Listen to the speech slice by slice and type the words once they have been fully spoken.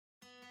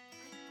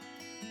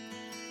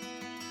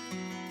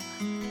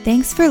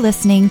Thanks for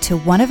listening to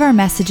one of our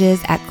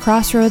messages at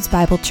Crossroads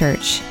Bible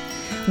Church.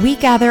 We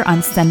gather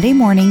on Sunday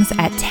mornings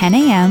at 10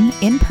 a.m.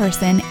 in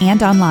person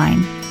and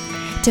online.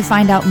 To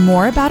find out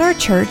more about our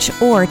church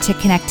or to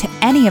connect to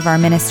any of our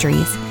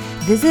ministries,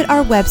 visit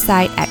our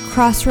website at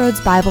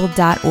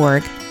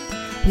crossroadsbible.org.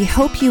 We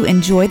hope you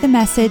enjoy the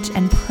message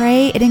and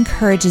pray it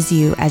encourages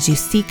you as you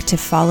seek to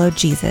follow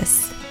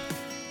Jesus.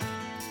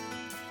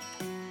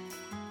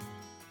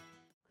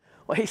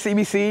 Well, hey,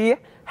 CBC,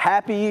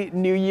 Happy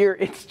New Year.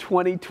 It's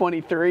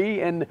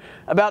 2023, and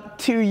about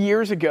 2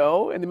 years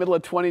ago, in the middle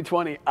of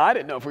 2020, I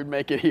didn't know if we'd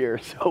make it here,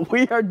 so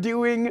we are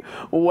doing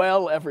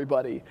well,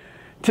 everybody.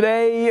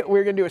 Today,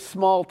 we're going to do a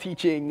small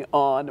teaching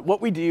on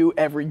what we do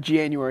every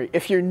January.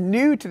 If you're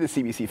new to the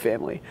CBC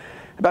family,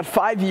 about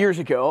 5 years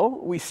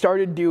ago, we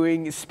started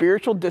doing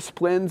spiritual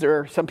disciplines,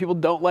 or some people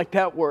don't like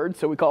that word,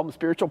 so we call them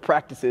spiritual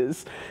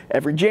practices,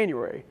 every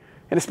January.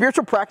 And a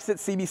spiritual practice at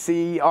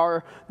CBC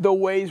are the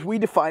ways we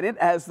define it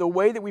as the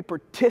way that we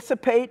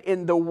participate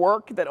in the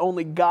work that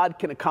only God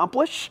can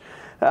accomplish,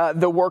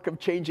 the work of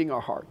changing our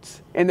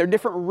hearts. And there are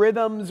different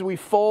rhythms we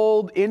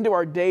fold into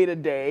our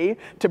day-to-day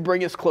to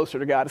bring us closer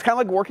to God. It's kind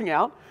of like working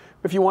out.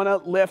 If you want to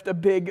lift a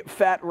big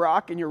fat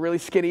rock and you're really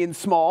skinny and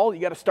small, you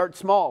got to start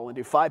small and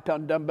do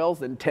 5-pound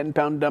dumbbells, then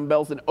 10-pound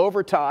dumbbells. And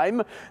over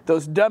time,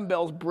 those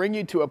dumbbells bring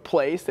you to a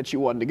place that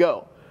you want to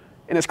go.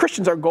 And as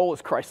Christians, our goal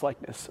is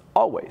Christ-likeness,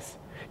 always.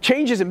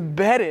 Change is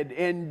embedded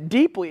and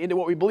deeply into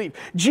what we believe.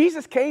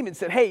 Jesus came and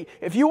said, hey,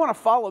 if you want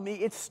to follow me,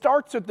 it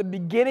starts with the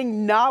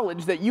beginning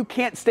knowledge that you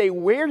can't stay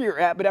where you're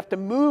at, but have to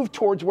move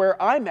towards where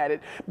I'm at.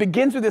 It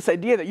begins with this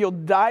idea that you'll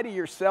die to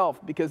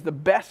yourself because the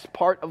best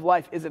part of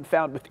life isn't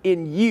found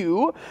within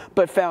you,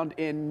 but found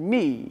in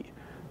me.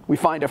 We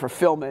find our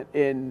fulfillment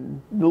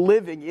in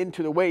living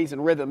into the ways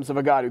and rhythms of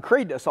a God who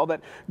created us, all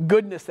that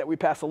goodness that we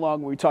pass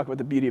along when we talk about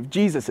the beauty of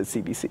Jesus at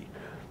CBC.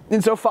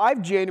 And so 5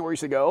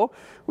 Januaries ago,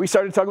 we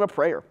started talking about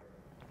prayer.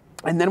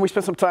 And then we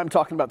spent some time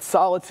talking about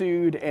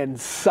solitude and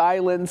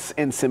silence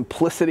and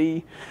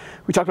simplicity.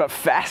 We talked about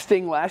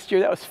fasting last year.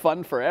 That was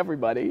fun for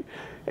everybody.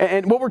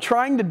 And what we're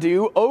trying to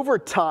do over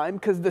time,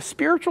 because the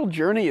spiritual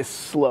journey is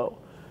slow.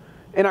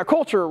 In our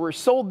culture, we're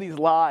sold these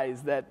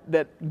lies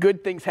that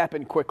good things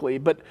happen quickly.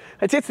 But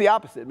I'd say it's the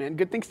opposite, man.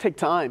 Good things take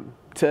time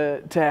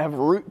to have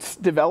roots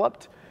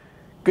developed.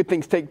 Good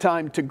things take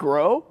time to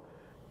grow.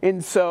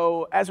 And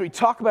so as we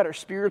talk about our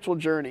spiritual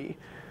journey,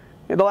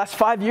 in the last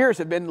 5 years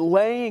have been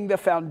laying the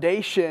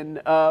foundation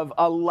of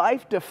a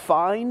life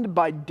defined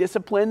by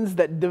disciplines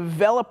that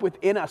develop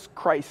within us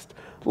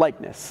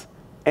Christ-likeness.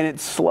 And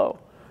it's slow,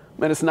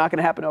 and it's not going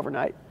to happen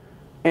overnight.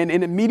 And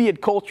in immediate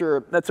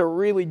culture, that's a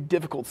really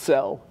difficult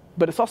sell,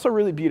 but it's also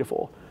really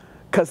beautiful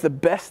because the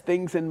best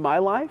things in my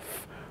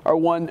life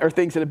are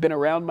things that have been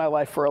around my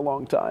life for a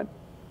long time.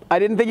 I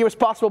didn't think it was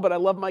possible, but I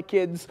love my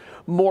kids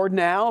more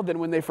now than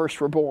when they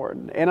first were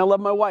born. And I love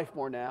my wife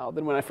more now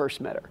than when I first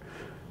met her.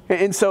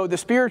 And so the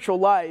spiritual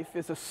life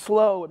is a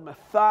slow and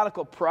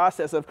methodical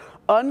process of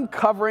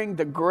uncovering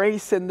the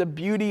grace and the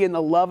beauty and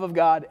the love of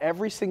God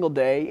every single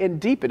day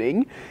and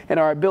deepening in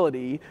our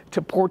ability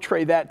to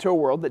portray that to a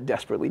world that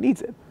desperately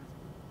needs it.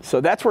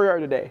 So that's where we are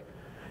today.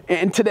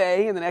 And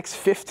today, in the next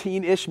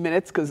 15-ish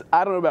minutes, because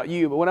I don't know about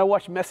you, but when I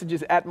watch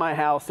messages at my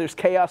house, there's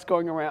chaos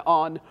going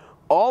on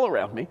all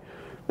around me.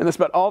 And that's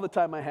about all the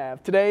time I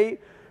have. Today,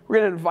 we're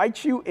going to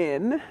invite you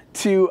in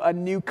to a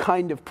new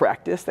kind of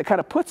practice that kind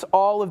of puts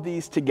all of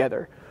these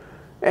together.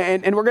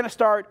 And we're going to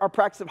start our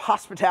practice of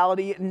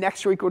hospitality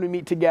next week when we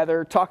meet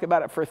together, talk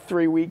about it for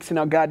 3 weeks and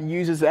how God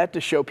uses that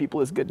to show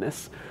people his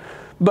goodness.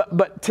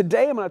 But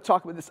today I'm going to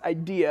talk about this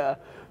idea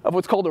of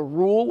what's called a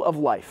rule of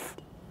life.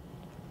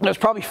 There's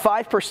probably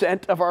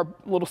 5% of our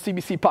little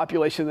CBC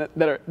population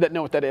that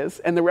know what that is,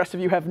 and the rest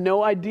of you have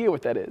no idea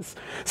what that is.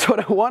 So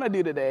what I want to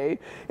do today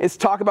is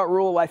talk about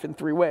rule of life in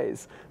 3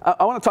 ways.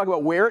 I want to talk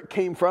about where it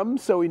came from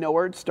so we know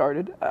where it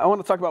started. I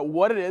want to talk about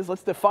what it is.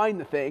 Let's define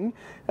the thing.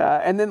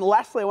 And then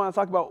lastly, I want to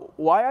talk about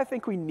why I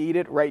think we need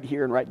it right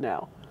here and right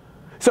now.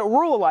 So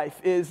rule of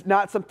life is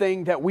not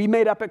something that we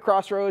made up at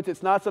Crossroads.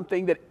 It's not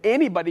something that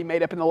anybody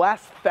made up in the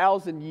last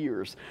 1,000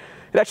 years.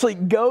 It actually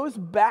goes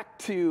back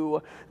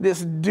to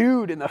this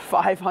dude in the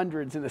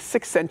 500s in the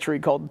 6th century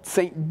called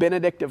Saint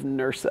Benedict of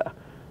Nursa.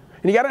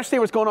 And you got to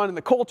understand what's going on in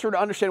the culture to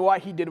understand why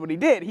he did what he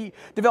did. He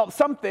developed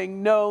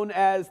something known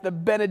as the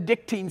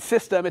Benedictine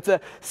system. It's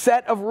a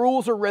set of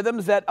rules or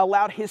rhythms that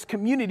allowed his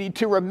community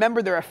to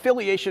remember their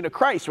affiliation to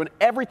Christ when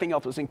everything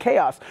else was in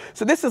chaos.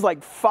 So this is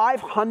like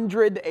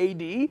 500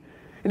 AD.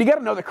 And you got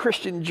to know the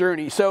Christian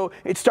journey. So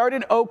it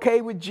started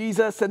okay with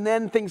Jesus, and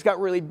then things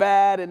got really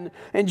bad, and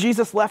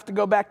Jesus left to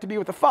go back to be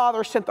with the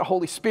Father, sent the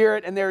Holy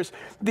Spirit, and there's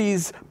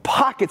these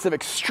pockets of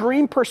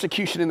extreme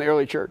persecution in the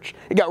early church.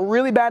 It got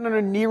really bad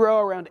under Nero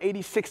around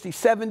AD 60,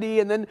 70,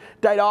 and then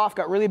died off,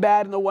 got really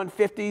bad in the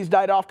 150s,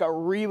 died off,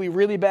 got really,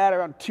 really bad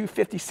around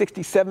 250,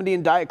 60, 70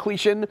 in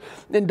Diocletian,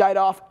 then died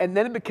off, and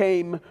then it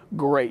became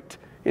great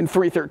in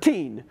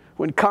 313.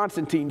 When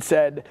Constantine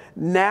said,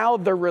 now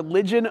the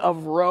religion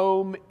of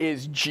Rome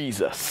is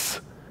Jesus.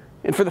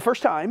 And for the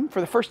first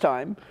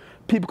time,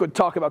 people could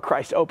talk about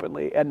Christ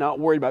openly and not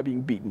worried about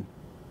being beaten.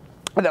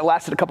 And that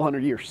lasted a couple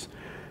hundred years.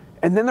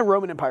 And then the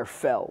Roman Empire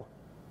fell.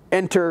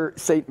 Enter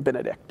Saint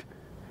Benedict.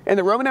 And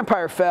the Roman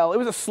Empire fell. It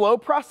was a slow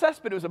process,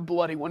 but it was a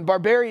bloody one.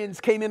 Barbarians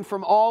came in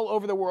from all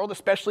over the world,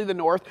 especially the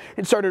north,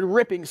 and started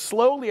ripping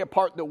slowly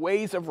apart the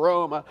ways of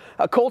Rome,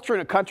 a culture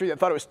and a country that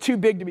thought it was too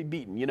big to be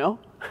beaten, you know?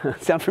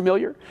 Sound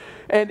familiar?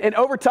 And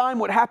over time,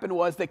 what happened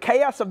was the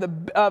chaos of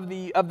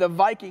the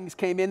Vikings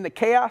came in, the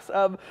chaos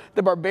of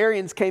the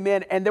barbarians came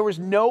in, and there was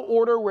no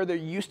order where there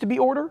used to be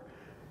order.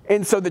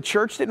 And so the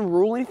church didn't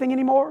rule anything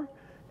anymore,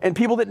 and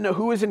people didn't know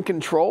who was in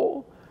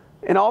control.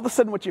 And all of a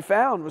sudden, what you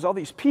found was all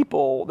these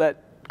people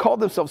that called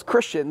themselves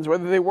Christians,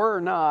 whether they were or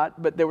not,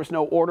 but there was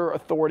no order,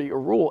 authority, or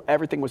rule.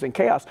 Everything was in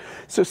chaos.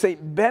 So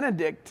Saint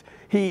Benedict,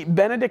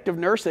 Benedict of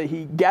Nursia,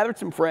 he gathered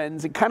some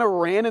friends and kind of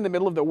ran in the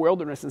middle of the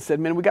wilderness and said,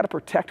 man, we got to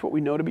protect what we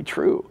know to be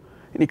true.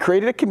 And he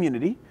created a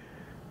community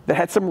that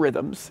had some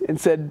rhythms and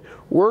said,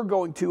 we're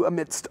going to,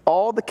 amidst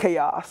all the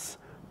chaos,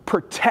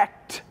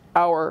 protect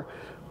our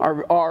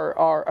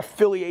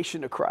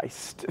affiliation to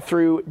Christ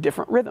through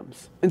different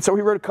rhythms. And so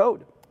he wrote a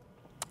code.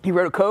 He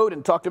wrote a code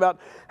and talked about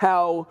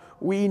how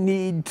we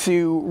need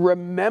to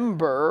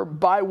remember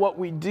by what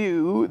we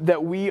do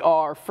that we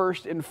are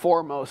first and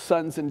foremost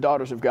sons and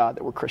daughters of God,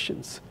 that we're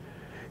Christians.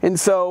 And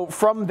so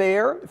from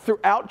there,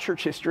 throughout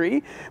church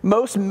history,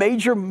 most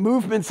major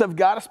movements of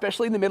God,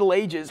 especially in the Middle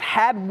Ages,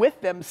 had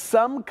with them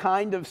some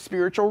kind of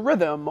spiritual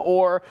rhythm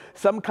or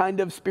some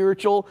kind of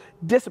spiritual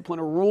discipline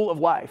or rule of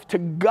life to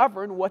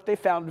govern what they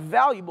found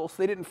valuable so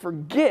they didn't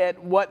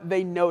forget what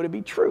they know to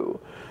be true.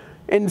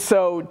 And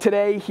so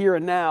today, here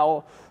and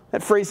now,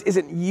 that phrase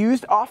isn't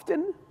used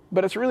often,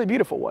 but it's a really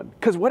beautiful one.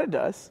 Because what it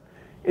does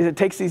is it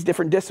takes these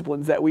different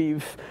disciplines that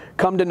we've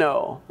come to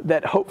know,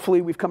 that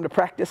hopefully we've come to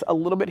practice a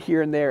little bit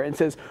here and there, and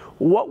says,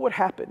 what would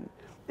happen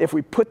if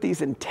we put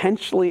these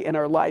intentionally in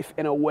our life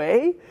in a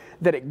way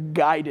that it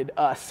guided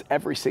us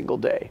every single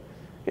day?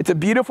 It's a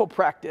beautiful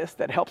practice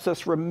that helps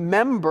us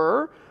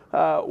remember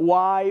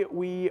why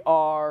we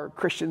are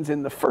Christians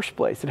in the first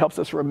place. It helps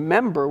us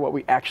remember what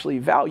we actually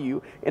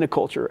value in a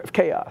culture of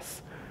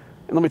chaos.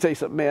 And let me tell you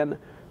something, man.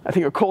 I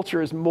think our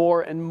culture is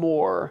more and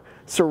more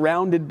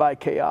surrounded by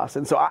chaos.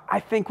 And so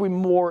I think we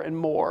more and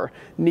more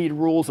need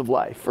rules of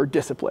life or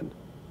discipline.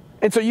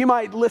 And so you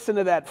might listen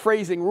to that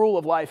phrasing, rule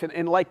of life,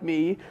 and like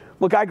me,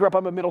 look, I grew up,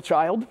 I'm a middle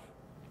child.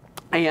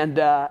 And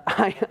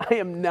I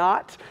am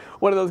not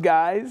one of those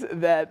guys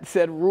that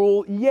said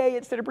rule, yay,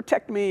 it's there to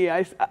protect me.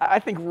 I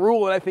think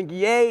rule, and I think,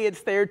 yay,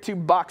 it's there to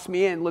box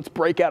me in. Let's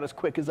break out as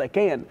quick as I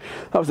can.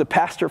 I was a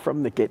pastor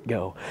from the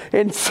get-go.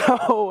 And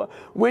so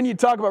when you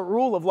talk about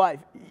rule of life,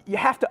 you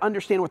have to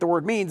understand what the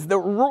word means. The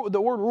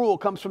word rule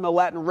comes from the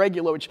Latin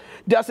regula, which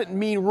doesn't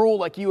mean rule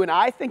like you and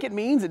I think it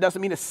means. It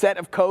doesn't mean a set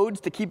of codes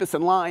to keep us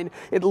in line.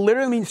 It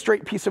literally means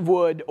straight piece of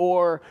wood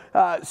or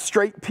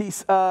straight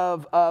piece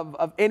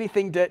of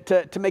anything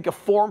to make a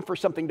form for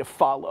something to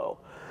follow.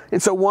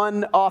 And so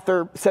one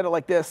author said it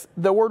like this: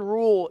 the word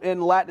rule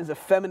in Latin is a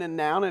feminine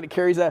noun, and it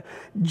carries a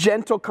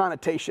gentle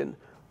connotation,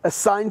 a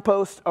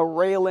signpost, a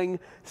railing,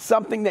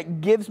 something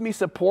that gives me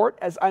support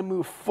as I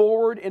move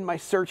forward in my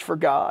search for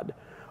God.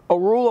 A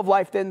rule of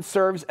life then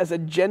serves as a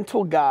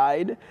gentle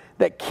guide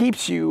that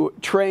keeps you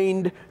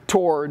trained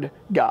toward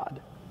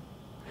God.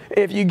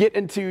 If you get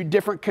into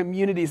different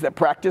communities that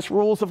practice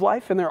rules of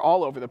life, and they're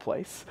all over the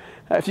place,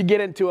 if you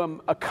get into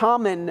them, a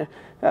common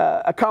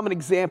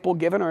example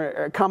given or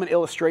a common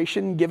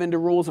illustration given to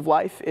rules of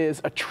life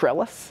is a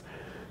trellis.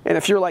 And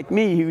if you're like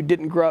me, who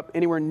didn't grow up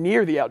anywhere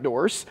near the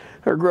outdoors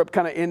or grew up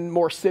kind of in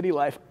more city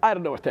life, I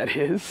don't know what that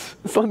is.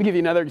 So let me give you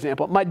another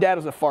example. My dad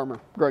was a farmer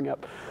growing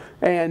up.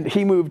 And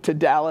he moved to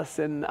Dallas,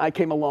 and I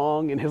came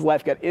along, and his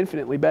life got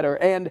infinitely better.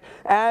 And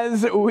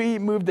as we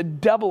moved to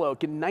Double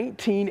Oak in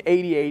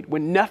 1988,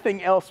 when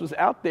nothing else was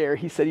out there,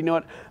 he said, you know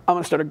what, I'm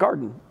going to start a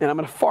garden, and I'm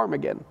going to farm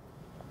again.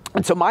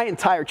 And so my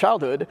entire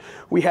childhood,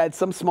 we had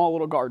some small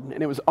little garden,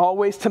 and it was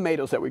always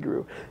tomatoes that we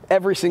grew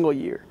every single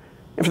year.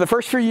 And for the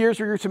first few years,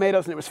 we grew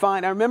tomatoes, and it was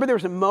fine. I remember there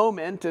was a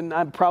moment, and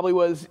I probably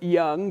was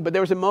young, but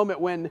there was a moment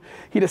when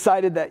he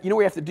decided that, you know what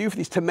we have to do for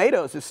these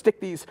tomatoes is stick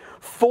these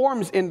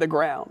forms in the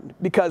ground.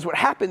 Because what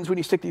happens when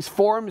you stick these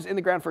forms in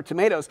the ground for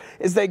tomatoes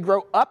is they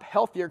grow up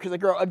healthier because they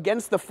grow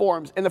against the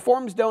forms. And the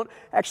forms don't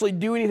actually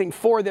do anything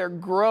for their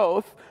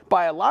growth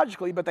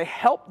biologically, but they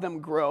help them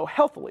grow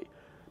healthily.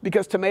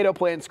 Because tomato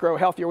plants grow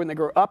healthier when they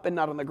grow up and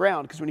not on the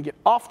ground. Because when you get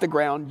off the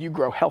ground, you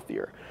grow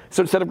healthier.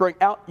 So instead of growing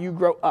out, you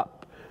grow up.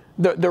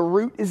 The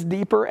root is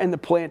deeper and the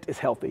plant is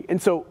healthy.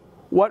 And so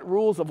what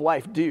rules of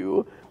life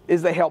do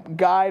is they help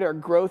guide our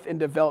growth and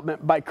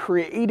development by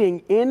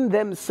creating in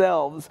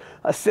themselves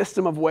a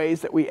system of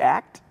ways that we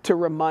act to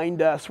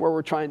remind us what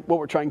we're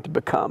trying to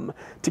become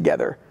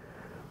together.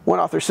 One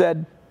author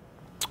said,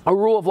 a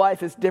rule of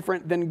life is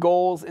different than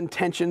goals,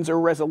 intentions,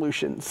 or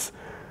resolutions.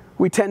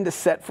 We tend to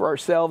set for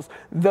ourselves.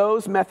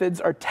 Those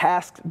methods are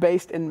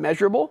task-based and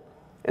measurable,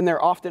 and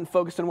they're often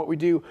focused on what we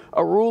do.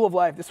 A rule of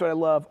life, this is what I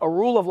love, a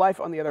rule of life,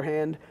 on the other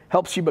hand,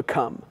 helps you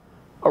become.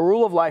 A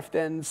rule of life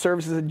then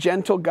serves as a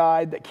gentle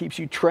guide that keeps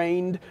you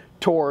trained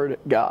toward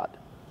God.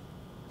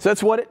 So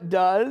that's what it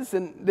does,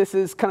 and this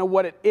is kind of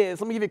what it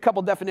is. Let me give you a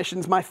couple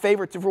definitions, my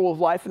favorites of rule of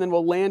life, and then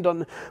we'll land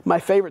on my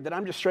favorite that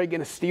I'm just straight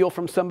going to steal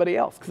from somebody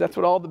else, because that's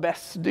what all the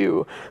best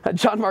do.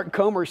 John Mark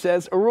Comer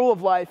says, a rule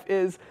of life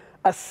is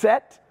a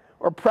set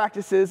or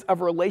practices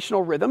of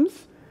relational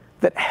rhythms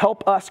that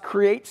help us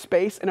create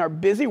space in our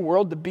busy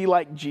world to be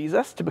like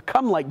Jesus, to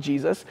become like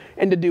Jesus,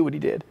 and to do what he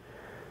did.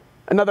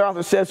 Another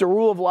author says, a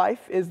rule of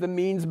life is the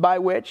means by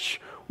which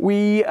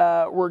we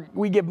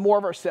give more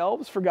of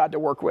ourselves for God to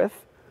work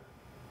with.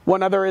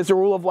 One other is a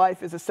rule of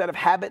life is a set of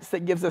habits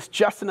that gives us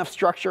just enough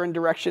structure and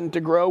direction to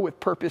grow with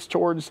purpose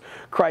towards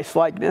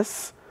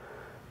Christ-likeness.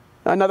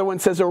 Another one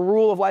says a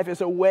rule of life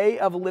is a way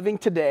of living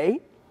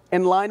today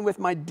in line with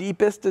my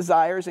deepest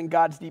desires and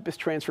God's deepest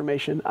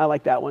transformation. I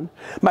like that one.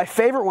 My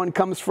favorite one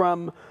comes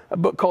from a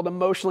book called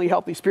Emotionally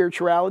Healthy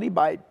Spirituality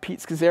by Pete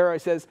Scazzero.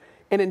 It says,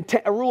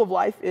 a rule of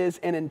life is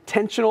an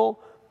intentional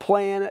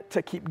plan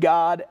to keep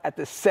God at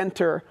the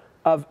center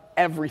of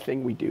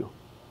everything we do.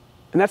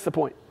 And that's the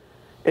point.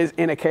 Is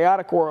in a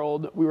chaotic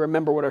world, we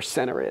remember what our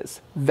center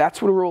is.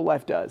 That's what a rule of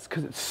life does,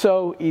 because it's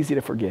so easy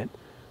to forget.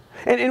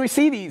 And we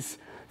see these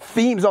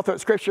themes all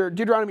throughout Scripture.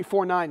 Deuteronomy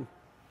 4:9.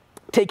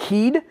 Take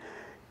heed,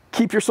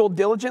 keep your soul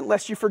diligent,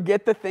 lest you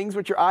forget the things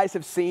which your eyes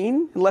have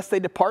seen, unless they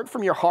depart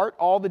from your heart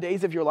all the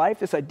days of your life.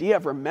 This idea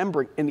of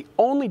remembering, and the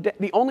only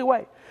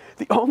way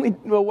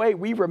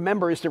we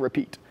remember is to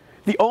repeat.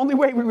 The only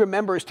way we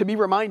remember is to be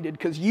reminded,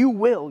 because you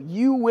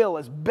will,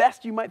 as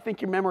best you might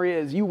think your memory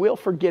is, you will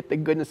forget the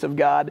goodness of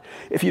God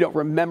if you don't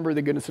remember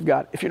the goodness of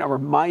God, if you're not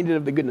reminded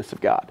of the goodness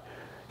of God.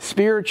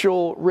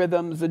 Spiritual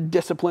rhythms and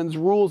disciplines,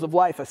 rules of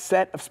life, a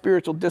set of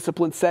spiritual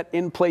disciplines set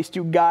in place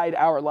to guide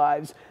our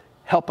lives,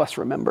 help us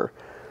remember.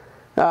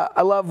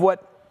 I love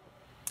what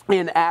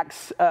in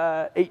Acts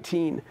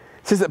 18, it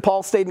says that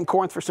Paul stayed in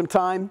Corinth for some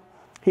time.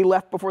 He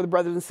left before the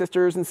brothers and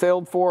sisters and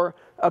sailed for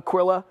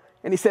Aquila.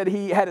 And he said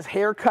he had his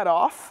hair cut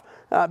off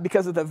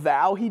because of the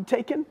vow he'd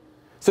taken.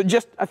 So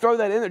I throw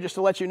that in there just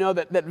to let you know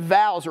that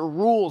vows or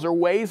rules or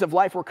ways of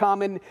life were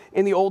common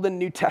in the Old and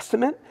New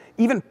Testament.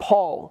 Even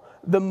Paul,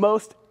 the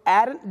most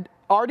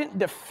ardent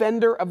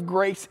defender of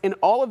grace in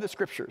all of the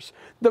Scriptures,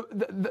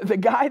 the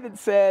guy that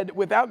said,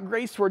 without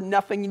grace we're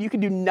nothing and you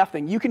can do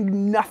nothing. You can do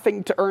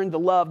nothing to earn the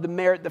love, the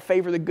merit, the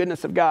favor, the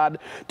goodness of God,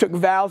 took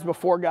vows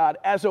before God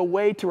as a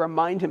way to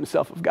remind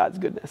himself of God's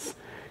goodness.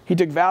 He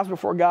took vows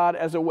before God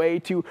as a way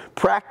to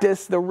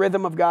practice the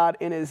rhythm of God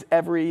in his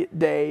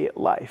everyday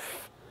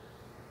life.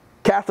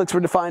 Catholics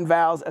would define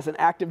vows as an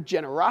act of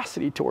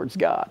generosity towards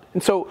God.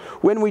 And so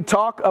when we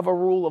talk of a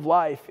rule of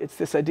life, it's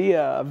this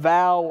idea, a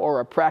vow or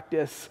a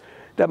practice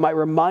that might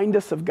remind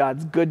us of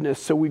God's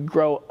goodness so we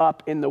grow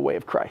up in the way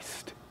of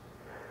Christ.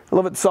 I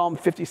love what Psalm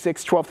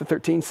 56,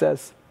 12-13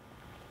 says.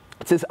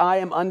 It says, I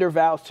am under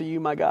vows to you,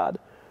 my God.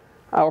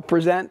 I will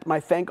present my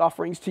thank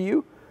offerings to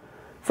you,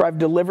 for I've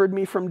delivered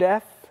me from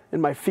death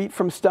and my feet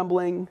from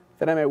stumbling,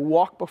 that I may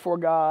walk before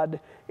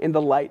God in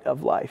the light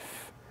of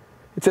life.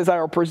 It says, I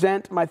will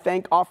present my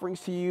thank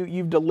offerings to you.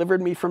 You've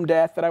delivered me from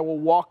death, that I will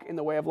walk in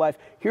the way of life.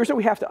 Here's what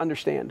we have to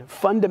understand.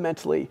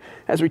 Fundamentally,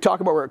 as we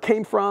talk about where it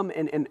came from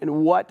and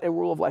what a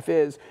rule of life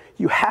is,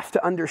 you have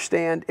to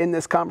understand in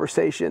this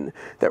conversation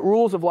that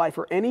rules of life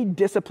or any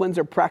disciplines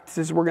or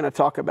practices we're going to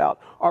talk about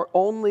are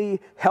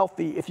only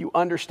healthy if you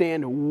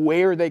understand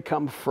where they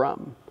come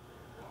from.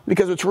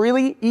 Because what's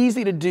really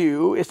easy to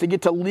do is to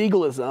get to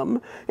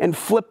legalism and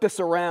flip this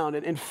around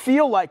and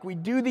feel like we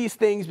do these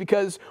things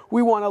because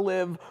we want to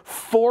live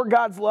for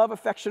God's love,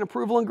 affection,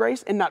 approval, and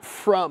grace, and not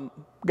from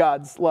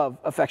God's love,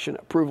 affection,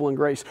 approval, and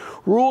grace.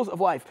 Rules of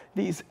life,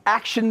 these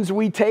actions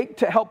we take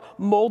to help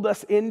mold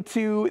us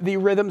into the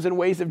rhythms and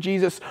ways of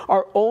Jesus,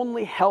 are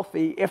only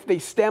healthy if they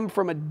stem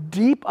from a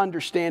deep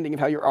understanding of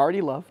how you're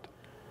already loved,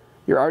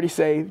 you're already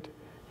saved,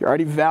 you're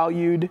already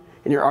valued,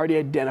 and you're already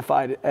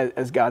identified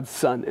as God's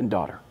son and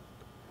daughter.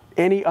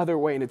 Any other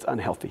way, and it's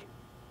unhealthy.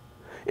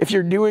 If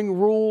you're doing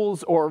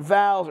rules or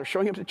vows or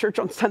showing up to church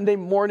on Sunday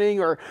morning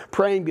or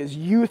praying because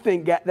you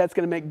think that's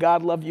going to make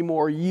God love you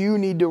more, you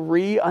need to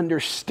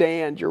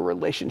re-understand your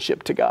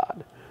relationship to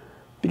God.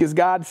 Because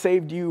God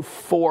saved you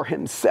for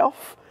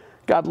himself.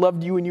 God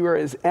loved you when you were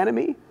his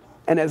enemy.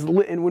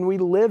 And when we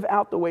live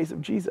out the ways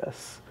of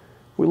Jesus,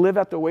 we live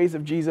out the ways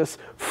of Jesus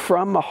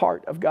from the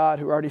heart of God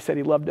who already said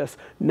he loved us,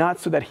 not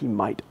so that he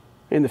might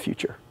in the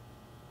future.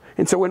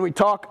 And so when we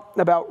talk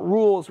about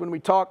rules, when we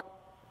talk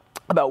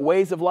about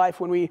ways of life,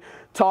 when we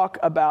talk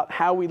about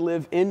how we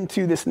live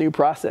into this new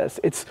process,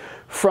 it's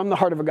from the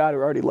heart of a God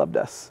who already loved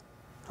us.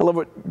 I love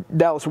what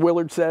Dallas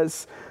Willard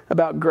says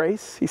about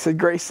grace. He said,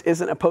 grace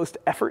isn't opposed to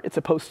effort, it's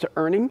opposed to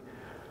earning,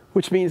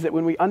 which means that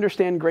when we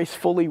understand grace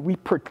fully, we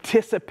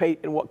participate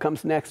in what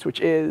comes next,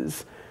 which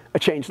is a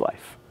changed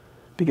life.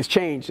 Because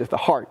change is the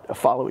heart of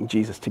following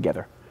Jesus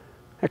together.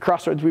 At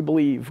Crossroads, we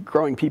believe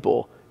growing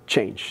people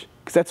change,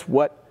 because that's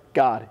what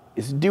God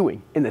is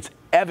doing, and that's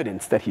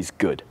evidence that he's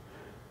good.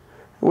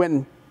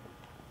 When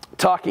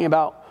talking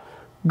about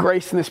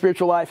grace in the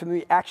spiritual life and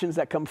the actions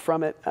that come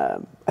from it,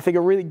 I think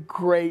a really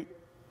great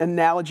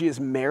analogy is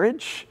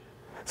marriage.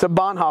 So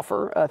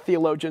Bonhoeffer, a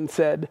theologian,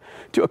 said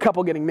to a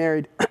couple getting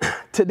married,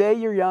 today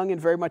you're young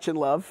and very much in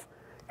love,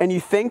 and you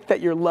think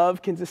that your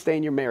love can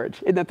sustain your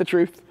marriage. Isn't that the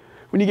truth?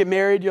 When you get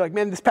married, you're like,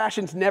 man, this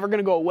passion's never going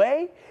to go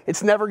away.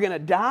 It's never going to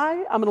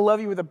die. I'm going to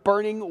love you with a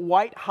burning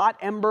white hot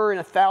ember and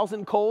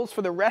 1,000 coals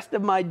for the rest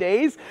of my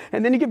days.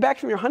 And then you get back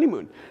from your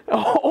honeymoon.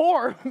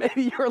 Or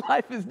maybe your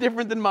life is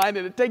different than mine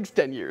and it takes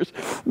 10 years.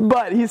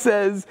 But he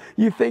says,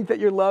 you think that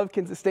your love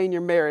can sustain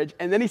your marriage.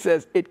 And then he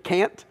says, it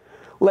can't.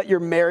 Let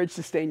your marriage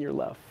sustain your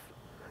love.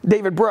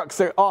 David Brooks,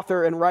 the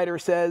author and writer,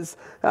 says,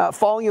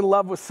 falling in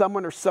love with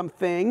someone or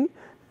something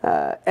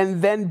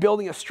and then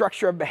building a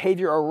structure of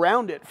behavior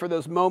around it for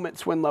those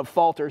moments when love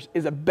falters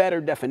is a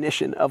better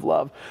definition of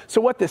love.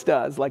 So what this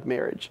does, like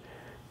marriage,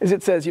 is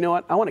it says, you know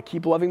what, I want to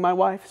keep loving my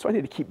wife, so I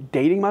need to keep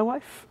dating my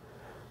wife.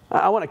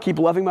 I want to keep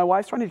loving my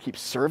wife, so I need to keep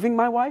serving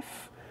my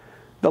wife.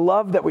 The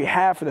love that we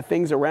have for the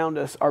things around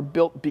us are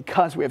built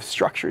because we have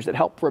structures that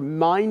help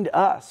remind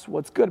us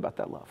what's good about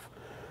that love.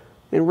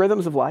 In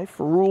rhythms of life,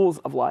 rules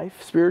of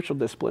life, spiritual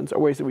disciplines are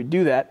ways that we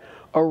do that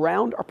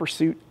around our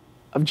pursuit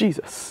of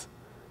Jesus.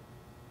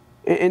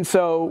 And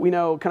so we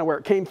know kind of where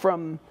it came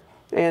from,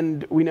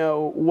 and we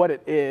know what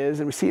it is,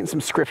 and we see it in some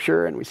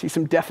scripture, and we see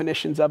some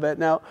definitions of it.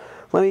 Now,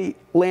 let me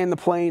land the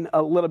plane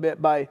a little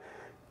bit by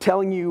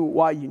telling you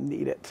why you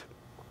need it.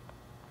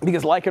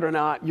 Because like it or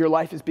not, your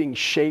life is being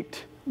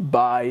shaped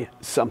by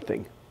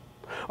something.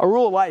 A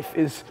rule of life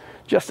is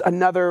just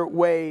another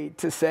way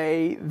to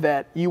say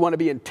that you want to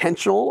be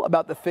intentional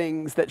about the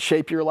things that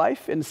shape your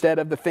life instead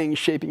of the things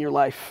shaping your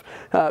life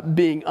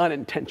being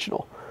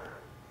unintentional.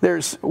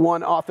 There's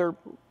one author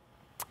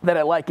that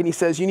I like, and he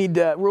says you need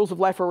rules of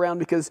life around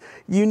because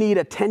you need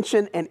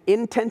attention and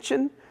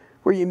intention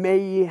where you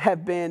may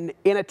have been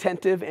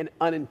inattentive and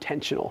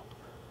unintentional.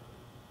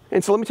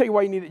 And so let me tell you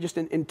why you need it just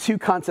in two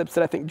concepts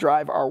that I think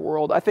drive our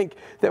world. I think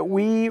that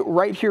we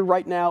right here,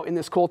 right now in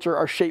this culture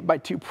are shaped by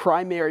two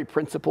primary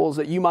principles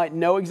that you might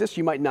know exist,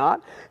 you might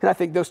not. And I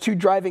think those two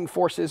driving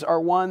forces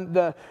are one,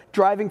 the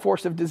driving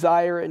force of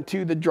desire, and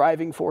two, the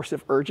driving force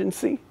of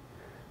urgency.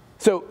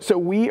 So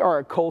we are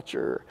a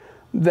culture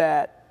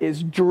that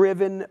is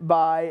driven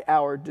by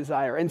our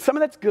desire. And some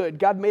of that's good.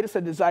 God made us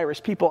a desirous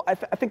people. I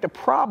think the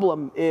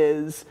problem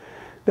is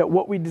that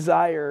what we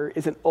desire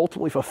isn't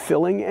ultimately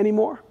fulfilling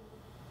anymore.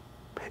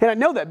 And I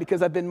know that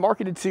because I've been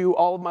marketed to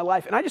all of my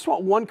life. And I just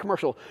want one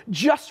commercial,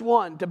 just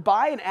one, to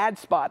buy an ad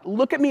spot,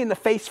 look at me in the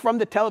face from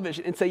the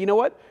television and say, you know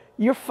what?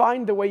 You're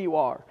fine the way you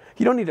are.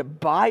 You don't need to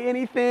buy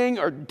anything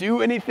or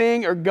do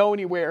anything or go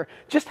anywhere.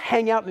 Just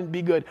hang out and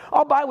be good.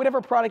 I'll buy whatever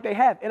product they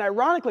have. And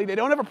ironically, they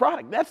don't have a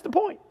product. That's the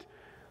point.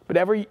 But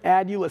every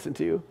ad you listen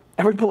to,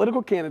 every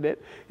political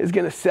candidate is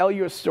going to sell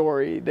you a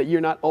story that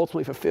you're not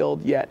ultimately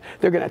fulfilled yet.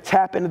 They're going to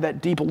tap into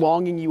that deep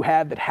longing you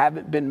have that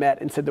haven't been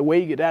met and said the way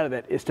you get out of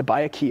that is to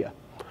buy a Kia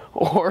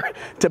or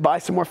to buy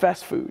some more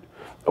fast food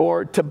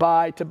or to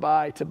buy.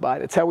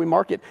 That's how we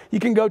market. You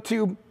can go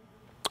to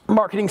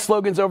marketing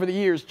slogans over the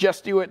years,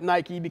 just do it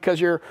Nike because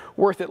you're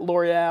worth it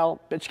L'Oreal,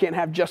 but you can't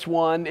have just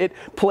one. It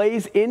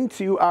plays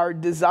into our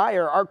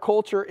desire. Our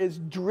culture is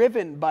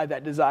driven by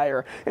that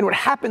desire. And what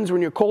happens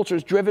when your culture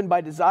is driven by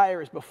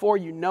desire is before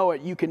you know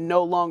it, you can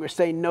no longer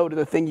say no to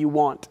the thing you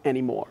want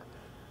anymore.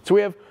 So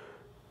we have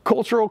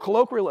cultural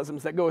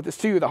colloquialisms that go with this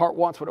too. The heart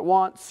wants what it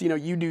wants. You know,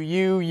 you do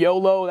you,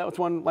 YOLO. That was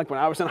one like when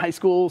I was in high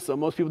school, so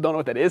most people don't know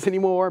what that is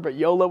anymore, but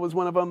YOLO was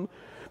one of them.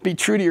 Be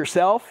true to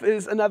yourself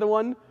is another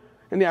one.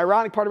 And the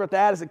ironic part about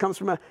that is it comes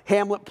from a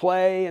Hamlet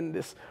play, and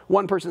this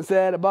one person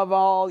said, above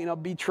all, you know,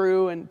 be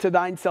true, and to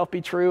thine self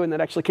be true, and that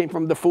actually came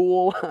from The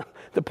Fool.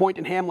 The point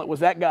in Hamlet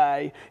was that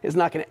guy is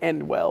not going to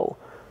end well.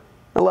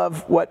 I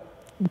love what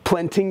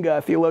Plantinga,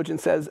 a theologian,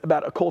 says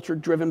about a culture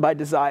driven by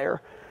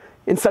desire.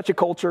 In such a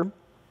culture,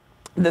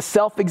 the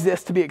self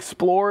exists to be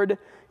explored,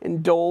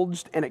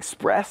 indulged, and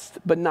expressed,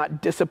 but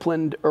not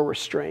disciplined or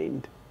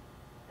restrained.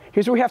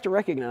 Here's what we have to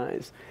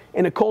recognize.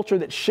 In a culture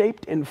that's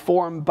shaped and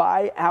formed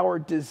by our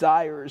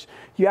desires,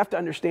 you have to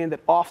understand that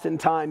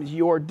oftentimes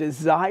your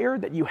desire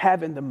that you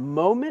have in the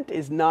moment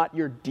is not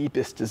your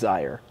deepest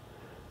desire.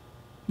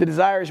 The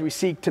desires we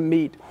seek to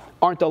meet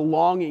aren't the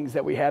longings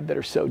that we have that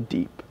are so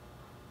deep.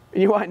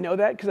 And you know why I know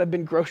that? Because I've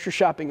been grocery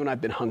shopping when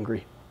I've been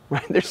hungry.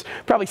 Right? There's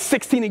probably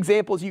 16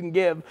 examples you can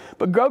give,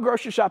 but go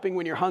grocery shopping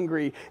when you're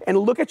hungry and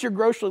look at your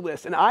grocery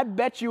list, and I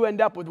bet you end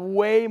up with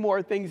way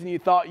more things than you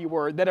thought you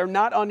were that are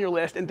not on your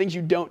list and things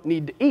you don't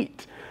need to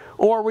eat.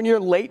 Or when you're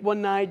late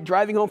one night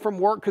driving home from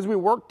work because we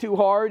worked too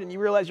hard and you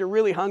realize you're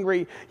really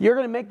hungry, you're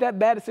going to make that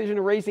bad decision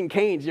of Raising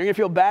Cane's. You're going to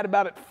feel bad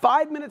about it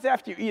 5 minutes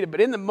after you eat it, but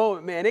in the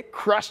moment, man, it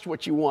crushed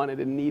what you wanted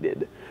and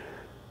needed.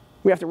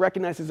 We have to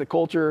recognize as a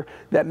culture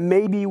that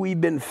maybe we've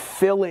been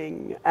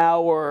filling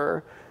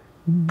our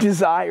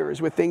desires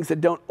with things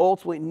that don't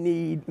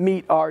ultimately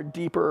meet our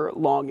deeper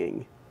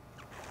longing.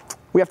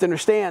 We have to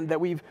understand that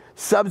we've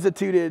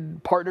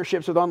substituted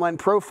partnerships with online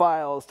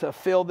profiles to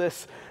fill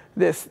this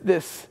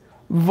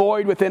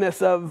void within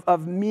us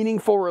of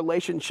meaningful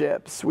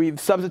relationships. We've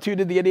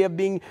substituted the idea of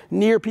being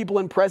near people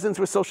in presence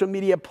with social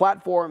media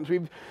platforms.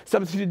 We've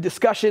substituted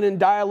discussion and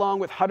dialogue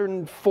with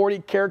 140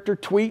 character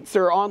tweets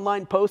or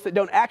online posts that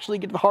don't actually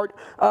get to the heart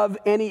of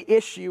any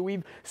issue.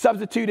 We've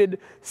substituted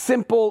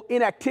simple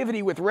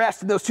inactivity with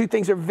rest, and those two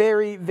things are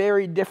very,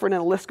 very different,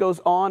 and the list goes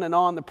on and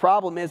on. The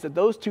problem is that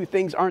those two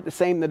things aren't the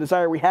same, the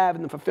desire we have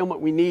and the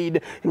fulfillment we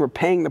need, and we're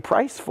paying the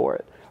price for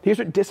it. Here's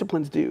what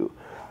disciplines do.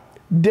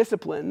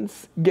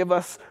 Disciplines give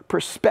us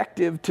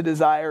perspective to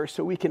desire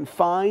so we can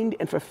find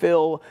and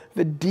fulfill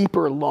the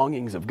deeper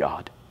longings of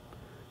God.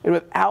 And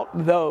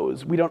without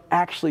those, we don't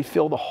actually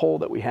fill the hole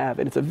that we have.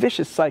 And it's a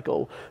vicious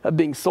cycle of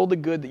being sold a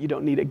good that you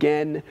don't need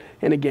again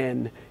and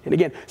again and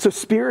again. So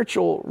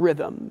spiritual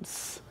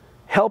rhythms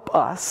help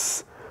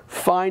us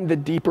find the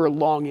deeper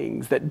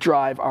longings that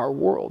drive our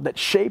world, that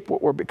shape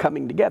what we're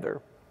becoming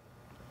together.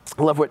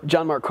 I love what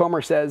John Mark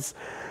Comer says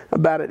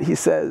about it. He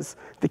says,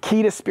 the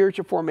key to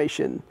spiritual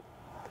formation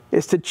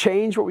is to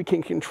change what we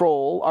can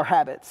control, our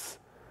habits,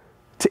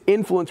 to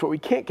influence what we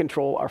can't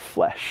control, our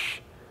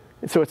flesh.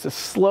 And so it's a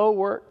slow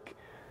work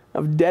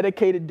of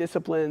dedicated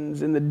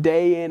disciplines in the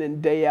day in and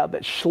day out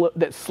that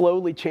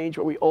slowly change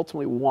what we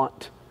ultimately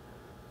want.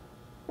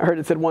 I heard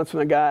it said once from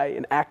a guy,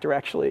 an actor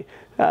actually,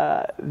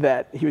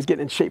 that he was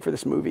getting in shape for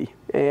this movie.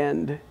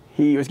 And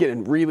he was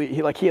getting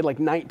he had like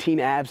 19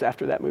 abs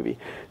after that movie.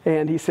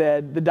 And he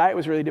said the diet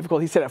was really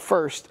difficult. He said at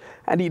first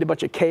I'd eat a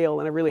bunch of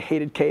kale and I really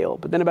hated kale.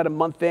 But then about a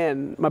month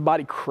in, my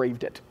body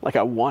craved it, like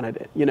I wanted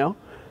it,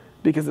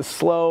 because the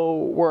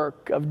slow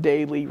work of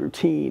daily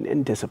routine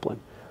and discipline.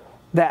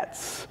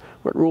 That's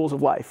what rules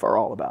of life are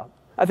all about.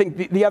 I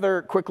think the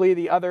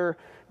other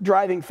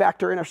driving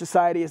factor in our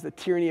society is the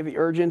tyranny of the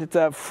urgent. It's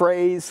a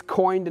phrase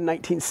coined in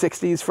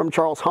 1960s from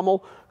Charles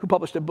Hummel, who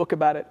published a book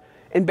about it.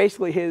 And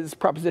basically his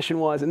proposition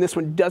was, and this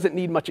one doesn't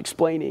need much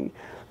explaining,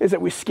 is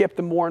that we skip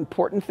the more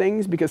important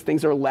things because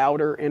things are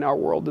louder in our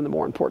world than the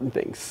more important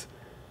things.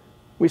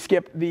 We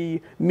skip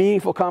the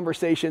meaningful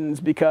conversations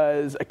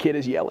because a kid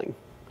is yelling.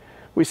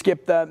 We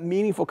skip the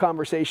meaningful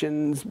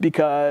conversations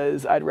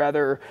because I'd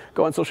rather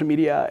go on social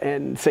media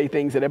and say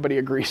things that everybody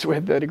agrees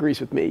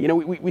with me.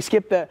 We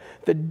skip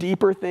the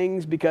deeper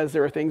things because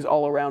there are things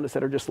all around us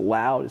that are just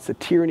loud. It's the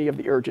tyranny of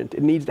the urgent.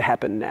 It needs to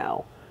happen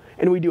now.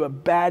 And we do a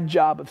bad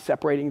job of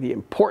separating the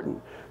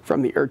important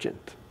from the urgent.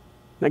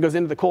 And that goes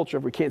into the culture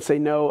of we can't say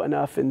no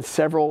enough and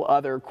several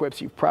other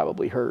quips you've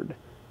probably heard.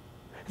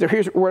 So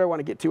here's where I want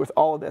to get to with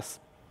all of this,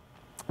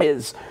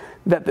 is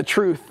that the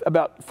truth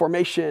about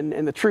formation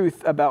and the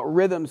truth about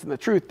rhythms and the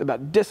truth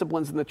about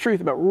disciplines and the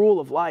truth about rule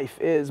of life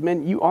is,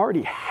 man, you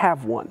already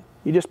have one.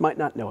 You just might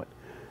not know it.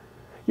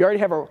 You already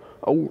have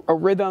a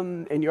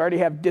rhythm and you already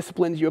have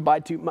disciplines you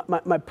abide to.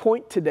 My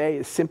point today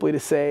is simply to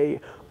say,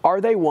 are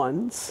they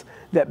ones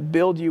that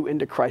build you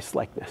into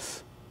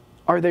Christ-likeness?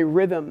 Are they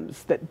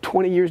rhythms that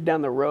 20 years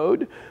down the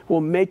road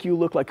will make you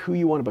look like who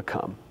you want to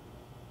become?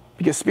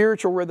 Because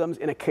spiritual rhythms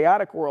in a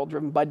chaotic world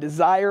driven by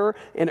desire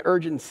and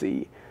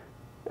urgency,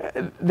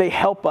 they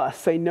help us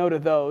say no to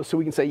those so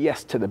we can say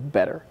yes to the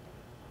better.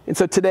 And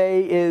so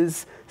today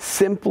is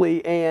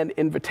simply an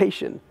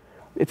invitation.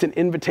 It's an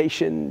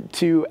invitation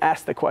to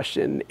ask the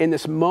question, in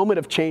this moment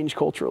of change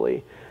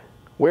culturally,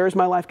 where is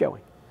my life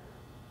going?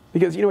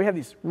 Because, we have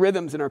these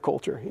rhythms in our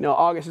culture.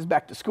 August is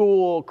back to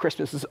school,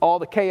 Christmas is all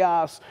the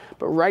chaos,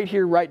 but right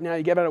here, right now,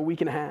 you get about a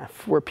week and a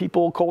half where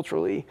people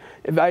culturally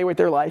evaluate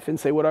their life and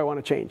say, what do I want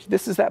to change?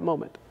 This is that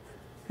moment.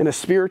 And a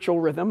spiritual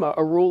rhythm,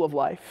 a rule of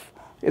life,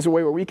 is a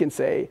way where we can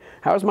say,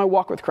 how is my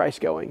walk with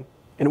Christ going?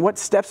 And what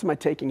steps am I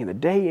taking in the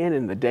day in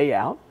and the day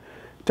out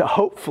to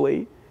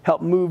hopefully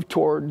help move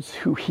towards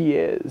who he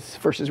is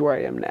versus where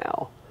I am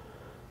now?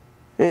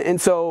 And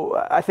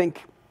so I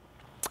think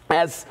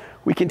as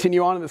we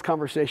continue on in this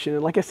conversation,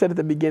 and like I said at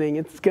the beginning,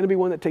 it's going to be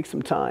one that takes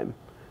some time.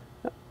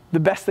 The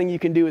best thing you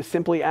can do is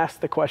simply ask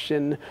the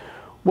question,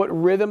 what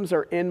rhythms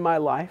are in my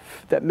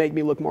life that make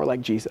me look more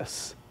like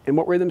Jesus? And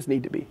what rhythms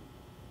need to be?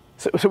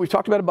 So we've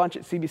talked about a bunch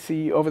at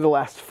CBC over the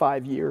last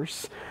 5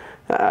 years.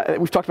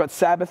 We've talked about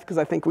Sabbath because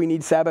I think we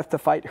need Sabbath to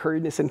fight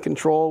hurriedness and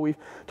control. We've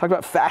talked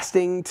about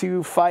fasting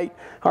to fight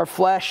our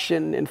flesh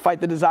and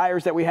fight the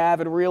desires that we have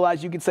and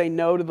realize you can say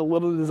no to the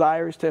little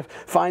desires to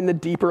find the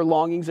deeper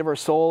longings of our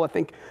soul. I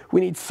think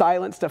we need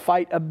silence to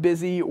fight a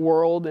busy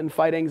world and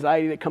fight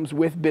anxiety that comes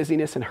with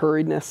busyness and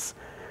hurriedness.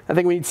 I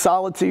think we need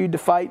solitude to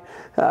fight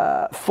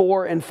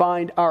for and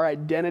find our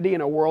identity in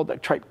a world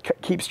that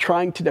keeps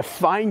trying to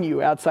define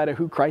you outside of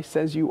who Christ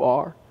says you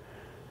are.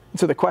 And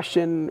so the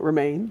question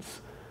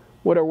remains,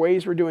 what are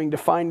ways we're doing to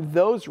find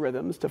those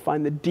rhythms, to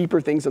find the deeper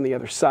things on the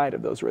other side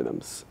of those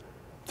rhythms?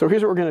 So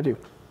here's what we're going to do.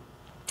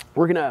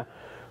 We're going to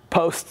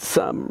post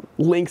some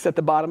links at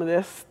the bottom of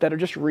this that are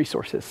just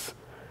resources.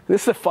 And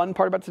this is the fun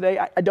part about today.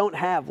 I don't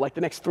have like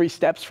the next 3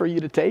 steps for you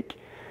to take.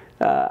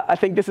 I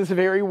think this is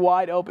very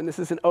wide open. This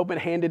is an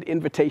open-handed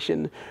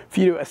invitation for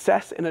you to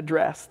assess and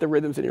address the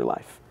rhythms in your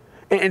life.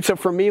 And so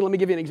for me, let me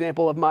give you an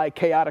example of my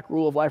chaotic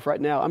rule of life right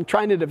now. I'm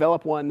trying to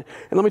develop one.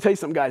 And let me tell you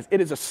something, guys.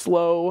 It is a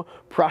slow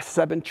process.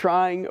 I've been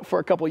trying for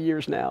a couple of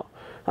years now.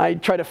 I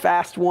try to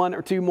fast 1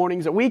 or 2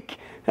 mornings a week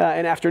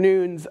and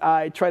afternoons.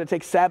 I try to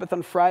take Sabbath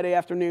on Friday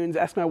afternoons.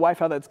 Ask my wife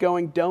how that's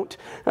going. Don't.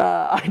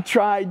 I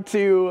try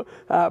to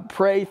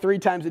pray 3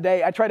 times a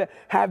day. I try to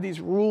have these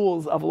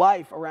rules of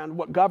life around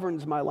what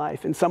governs my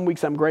life. And some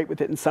weeks I'm great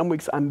with it, and some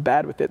weeks I'm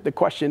bad with it. The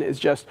question is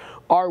just,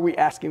 are we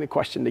asking the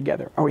question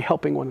together? Are we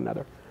helping one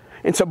another?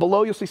 And so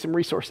below, you'll see some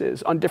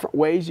resources on different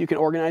ways you can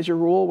organize your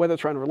rule, whether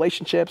it's around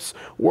relationships,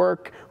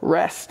 work,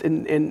 rest,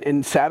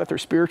 and Sabbath or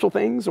spiritual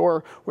things,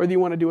 or whether you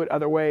want to do it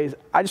other ways.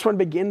 I just want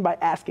to begin by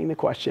asking the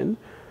question,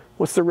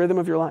 what's the rhythm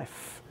of your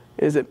life?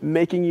 Is it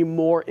making you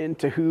more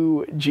into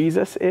who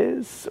Jesus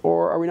is,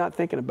 or are we not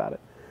thinking about it?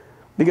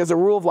 Because the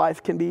rule of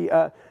life can be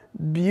a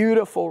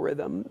beautiful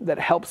rhythm that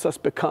helps us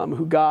become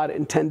who God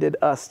intended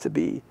us to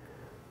be.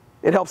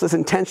 It helps us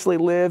intentionally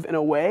live in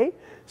a way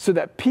so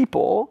that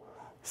people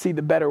see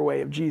the better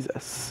way of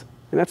Jesus.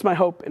 And that's my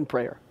hope and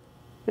prayer.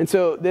 And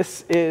so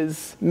this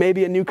is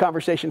maybe a new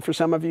conversation for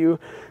some of you,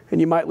 and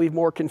you might leave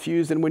more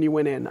confused than when you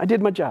went in. I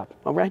did my job,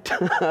 all right?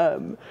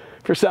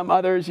 For some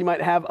others, you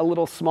might have a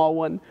little small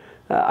one.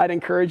 I'd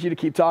encourage you to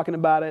keep talking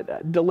about it.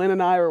 Delyn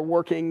and I are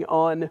working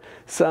on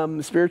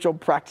some spiritual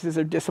practices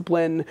or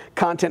discipline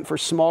content for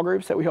small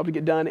groups that we hope to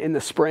get done in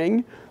the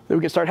spring, that we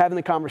can start having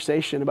the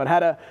conversation about how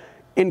to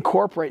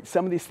incorporate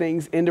some of these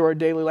things into our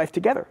daily life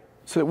together,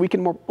 so that we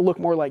can look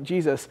more like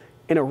Jesus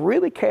in a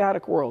really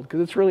chaotic world,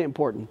 because it's really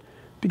important,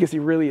 because he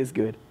really is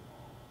good.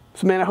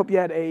 So man, I hope you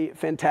had a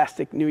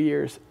fantastic New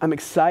Year's. I'm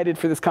excited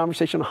for this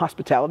conversation on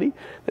hospitality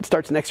that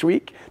starts next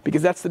week,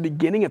 because that's the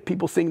beginning of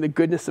people seeing the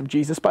goodness of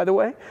Jesus, by the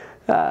way,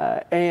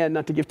 and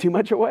not to give too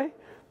much away.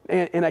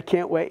 And I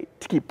can't wait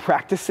to keep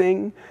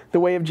practicing the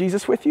way of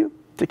Jesus with you,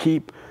 to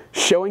keep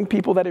showing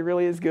people that it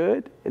really is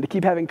good, and to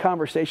keep having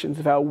conversations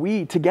of how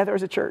we, together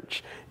as a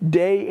church,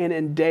 day in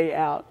and day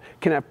out,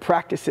 can have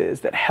practices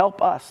that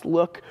help us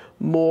look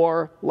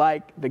more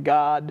like the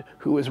God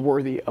who is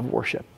worthy of worship.